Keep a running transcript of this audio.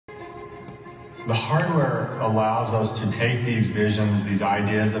The hardware allows us to take these visions, these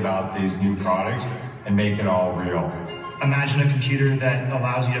ideas about these new products, and make it all real. Imagine a computer that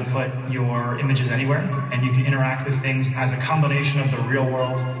allows you to put your images anywhere, and you can interact with things as a combination of the real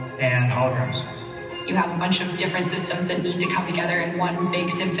world and holograms. You have a bunch of different systems that need to come together in one big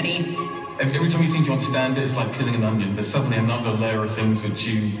symphony. Every time you think you understand it, it's like peeling an onion. There's suddenly another layer of things which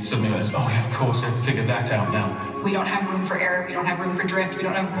you suddenly realize, oh, yeah, of course, I've figured that out now. We don't have room for error, we don't have room for drift, we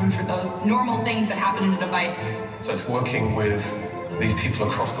don't have room for those normal things that happen in a device. So it's working with these people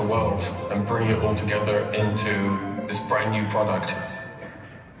across the world and bringing it all together into this brand new product.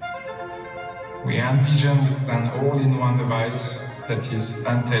 We envisioned an all-in-one device that is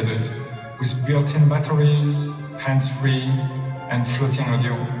untethered, with built-in batteries, hands-free, and floating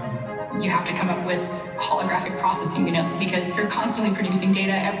audio. You have to come up with a holographic processing unit because you're constantly producing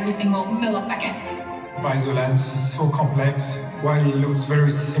data every single millisecond. HoloLens is so complex. While it looks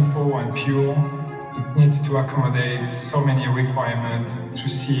very simple and pure, it needs to accommodate so many requirements to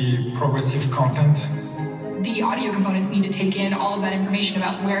see progressive content. The audio components need to take in all of that information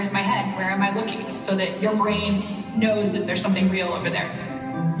about where's my head, where am I looking, so that your brain knows that there's something real over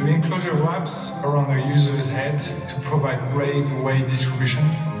there. The enclosure wraps around the user's head to provide great weight distribution.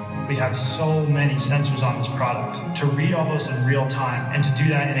 We have so many sensors on this product. To read all those in real time and to do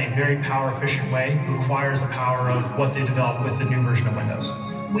that in a very power-efficient way requires the power of what they developed with the new version of Windows.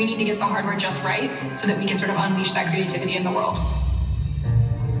 We need to get the hardware just right so that we can sort of unleash that creativity in the world.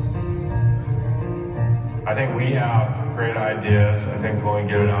 I think we have great ideas. I think when we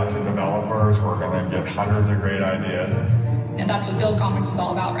get it out to developers, we're going to get hundreds of great ideas. And that's what Build Conference is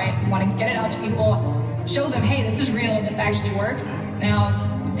all about, right? We want to get it out to people, show them, hey, this is real and this actually works.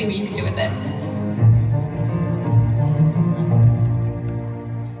 Now, let's see what you can do with it.